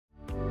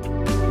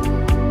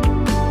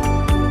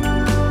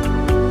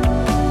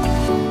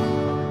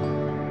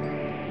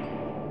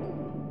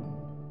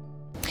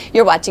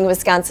You're watching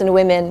Wisconsin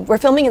Women. We're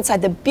filming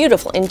inside the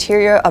beautiful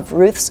interior of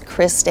Ruth's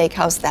Chris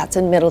Steakhouse. That's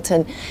in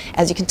Middleton.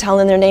 As you can tell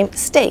in their name,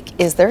 steak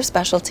is their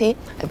specialty.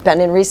 I've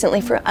been in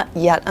recently for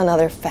yet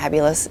another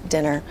fabulous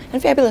dinner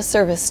and fabulous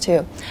service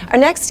too. Our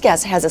next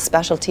guest has a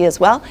specialty as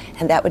well,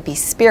 and that would be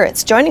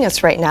spirits. Joining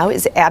us right now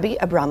is Abby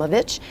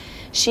Abramovich.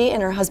 She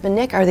and her husband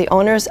Nick are the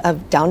owners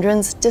of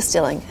Doundrins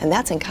Distilling, and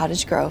that's in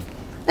Cottage Grove.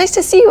 Nice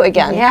to see you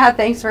again. Yeah,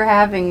 thanks for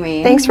having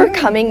me. Thanks for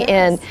coming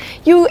in.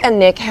 You and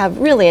Nick have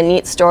really a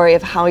neat story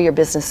of how your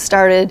business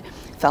started.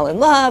 Fell in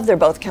love. They're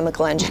both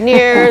chemical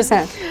engineers,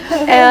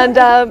 and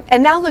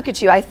now look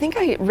at you. I think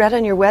I read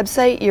on your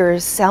website you're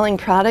selling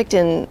product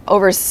in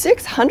over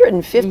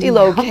 650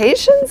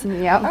 locations.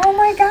 Yep. Oh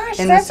my gosh!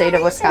 In the state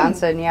of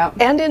Wisconsin.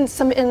 Yep. And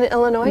in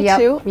Illinois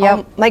too. Yep.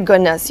 Oh, my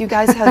goodness, you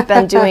guys have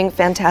been doing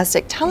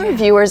fantastic. Tell our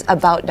viewers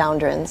about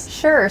Doundrins.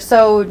 Sure.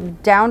 So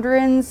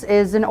Doundrins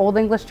is an Old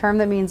English term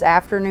that means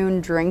afternoon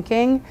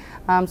drinking.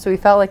 So we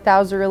felt like that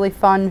was a really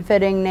fun,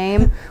 fitting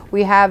name.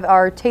 We have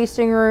our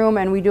tasting room,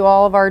 and we do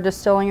all of our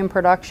distilling and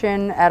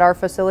production at our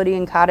facility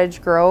in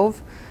Cottage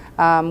Grove.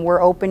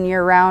 We're open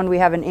year-round. We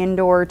have an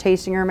indoor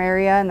tasting room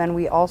area, and then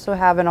we also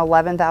have an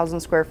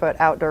 11,000 square foot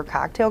outdoor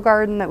cocktail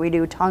garden that we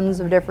do tons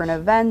of different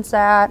events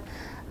at.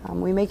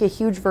 We make a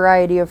huge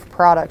variety of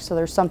products, so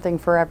there's something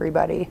for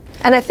everybody.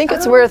 And I think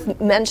it's worth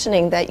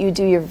mentioning that you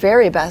do your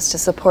very best to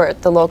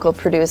support the local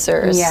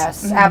producers.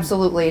 Yes,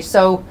 absolutely.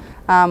 So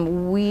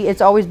it's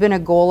always been a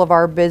goal of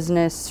our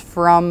business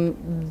from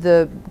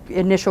the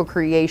initial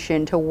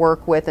creation to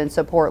work with and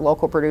support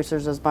local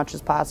producers as much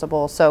as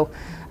possible. So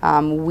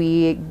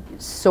we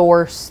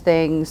source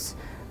things.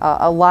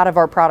 A lot of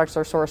our products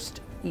are sourced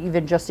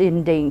even just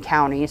in Dane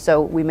County.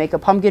 So we make a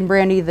pumpkin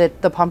brandy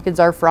that the pumpkins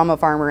are from a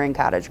farmer in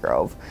Cottage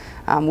Grove.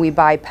 We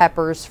buy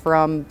peppers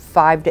from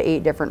 5 to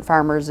 8 different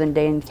farmers in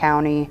Dane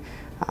County.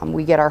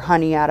 We get our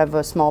honey out of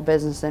a small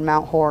business in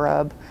Mount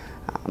Horeb.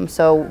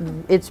 So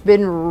it's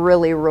been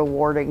really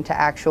rewarding to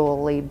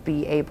actually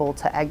be able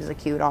to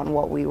execute on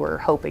what we were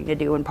hoping to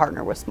do and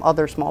partner with some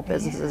other small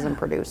businesses and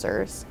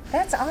producers.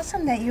 That's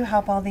awesome that you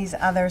help all these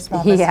other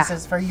small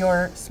businesses for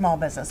your small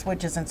business,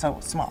 which isn't so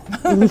small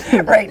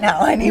right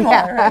now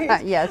anymore,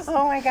 right? Yes.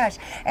 Oh my gosh.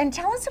 And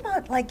tell us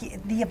about like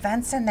the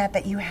events and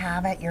that you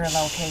have at your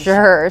location.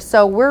 Sure.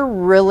 So we're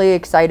really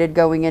excited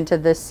going into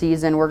this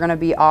season. We're going to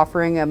be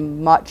offering a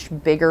much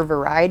bigger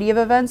variety of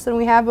events than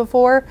we have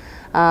before.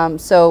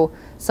 So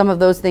some of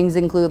those things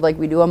include, like,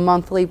 we do a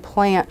monthly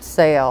plant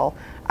sale.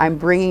 I'm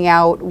bringing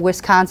out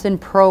Wisconsin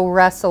Pro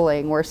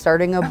Wrestling. We're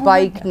starting a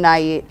bike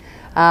night.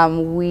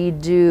 We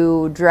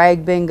do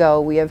drag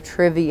bingo. We have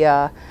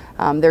trivia.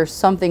 There's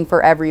something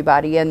for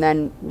everybody. And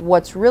then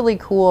what's really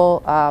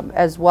cool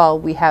as well,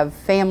 we have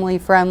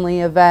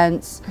family-friendly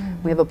events.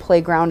 We have a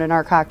playground in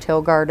our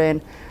cocktail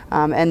garden.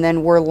 And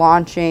then we're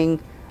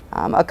launching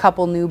a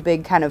couple new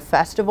big kind of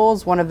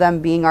festivals, one of them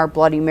being our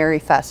Bloody Mary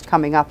Fest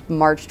coming up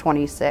March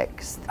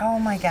 26th. Oh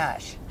my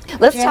gosh.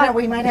 Let's Jana,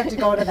 we might have to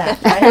go to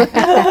that,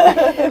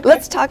 right?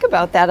 Let's talk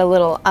about that a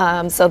little.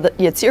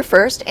 It's your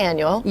first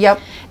annual. Yep.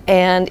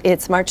 And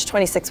it's March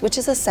 26th, which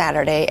is a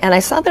Saturday. And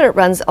I saw that it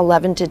runs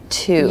 11 to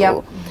 2.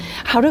 Yep.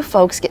 How do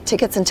folks get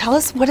tickets? And tell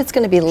us what it's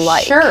going to be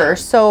like. Sure.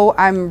 So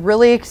I'm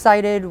really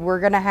excited. We're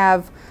going to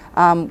have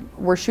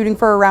we're shooting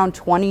for around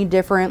 20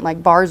 different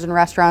like bars and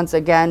restaurants,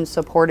 again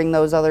supporting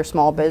those other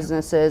small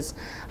businesses.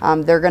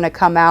 They're going to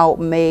come out,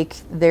 make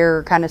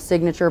their kind of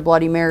signature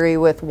Bloody Mary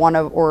with one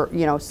of, or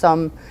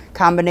some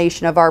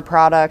combination of our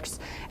products,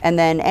 and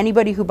then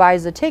anybody who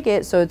buys a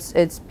ticket, so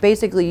it's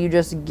basically you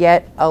just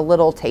get a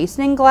little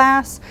tasting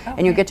glass,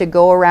 and you get to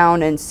go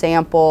around and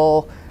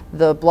sample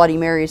the Bloody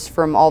Marys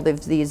from all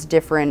of these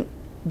different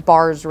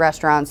bars,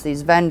 restaurants,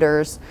 these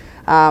vendors.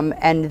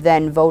 And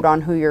then vote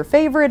on who your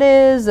favorite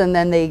is, and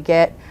then they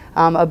get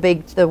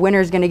the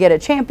winner's going to get a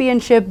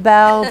championship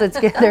belt.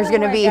 There's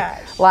going to be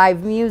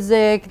live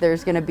music.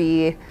 There's going to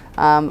be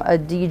a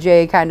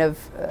DJ kind of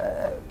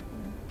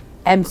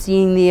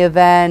emceeing the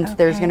event.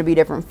 There's going to be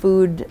different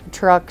food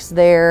trucks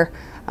there,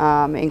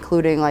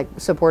 including like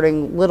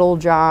supporting Little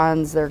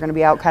John's. They're going to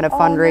be out kind of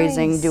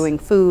fundraising, doing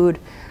food.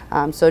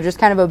 So just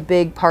kind of a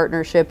big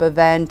partnership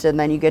event, and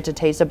then you get to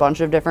taste a bunch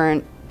of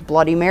different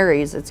Bloody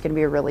Marys. It's going to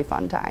be a really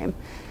fun time.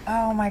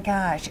 Oh my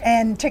gosh.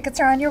 And tickets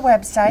are on your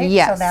website.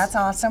 Yes. So that's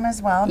awesome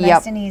as well.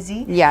 Nice and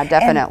easy. Yeah,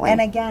 definitely. And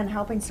again,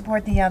 helping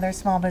support the other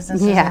small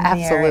businesses in the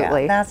absolutely.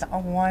 area. That's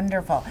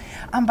wonderful.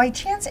 By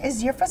chance,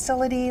 is your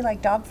facility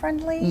like dog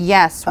friendly?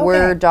 Yes,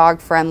 we're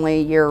dog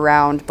friendly year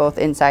round, both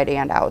inside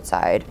and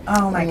outside.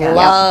 Oh my gosh.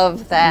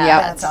 Love that.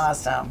 Yep. That's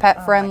awesome.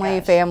 Pet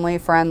friendly, family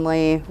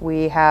friendly.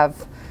 We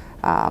have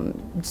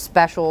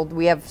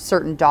we have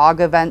certain dog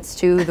events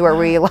too, where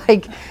we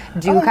like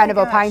do kind of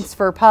a Pints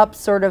for Pups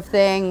sort of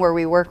thing, where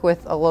we work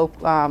with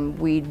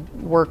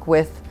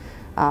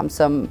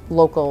some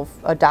local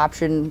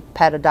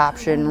pet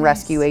adoption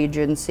rescue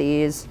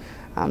agencies.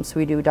 So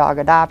we do dog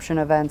adoption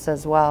events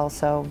as well,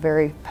 so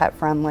very pet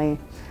friendly.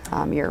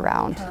 year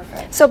round.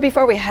 Perfect. So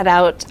before we head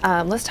out,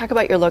 let's talk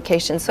about your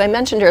location. So I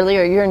mentioned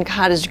earlier you're in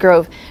Cottage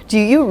Grove. Do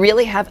you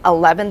really have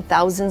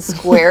 11,000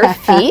 square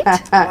feet?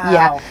 Wow.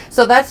 Yeah.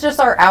 So that's just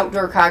our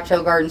outdoor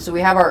cocktail garden. So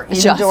we have our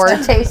indoor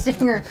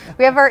tasting room.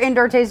 We have our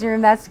indoor tasting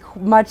room. That's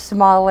much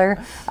smaller.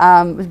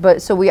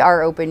 But so we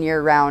are open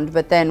year round.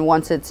 But then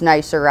once it's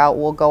nicer out,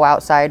 we'll go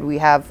outside. We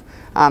have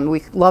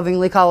we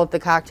lovingly call it the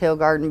cocktail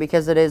garden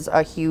because it is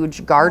a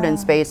huge garden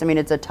space. I mean,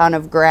 it's a ton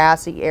of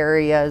grassy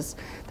areas.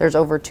 There's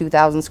over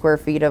 2,000 square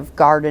feet of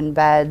garden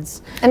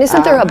beds. And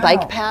isn't there a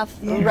bike path?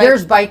 Yeah.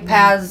 There's bike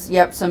paths,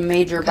 yep, some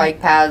major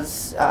bike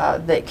paths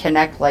that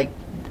connect like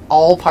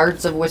all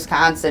parts of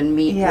Wisconsin,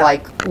 meet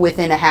like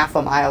within a half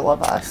a mile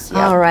of us.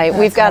 Yep. All right,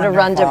 we've got to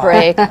run to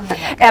wonderful. break.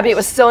 Abby, it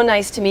was so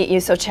nice to meet you.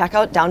 So check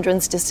out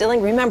Doundrins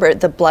Distilling. Remember,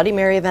 the Bloody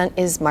Mary event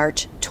is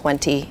March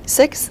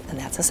 26th, and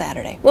that's a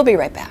Saturday. We'll be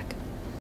right back.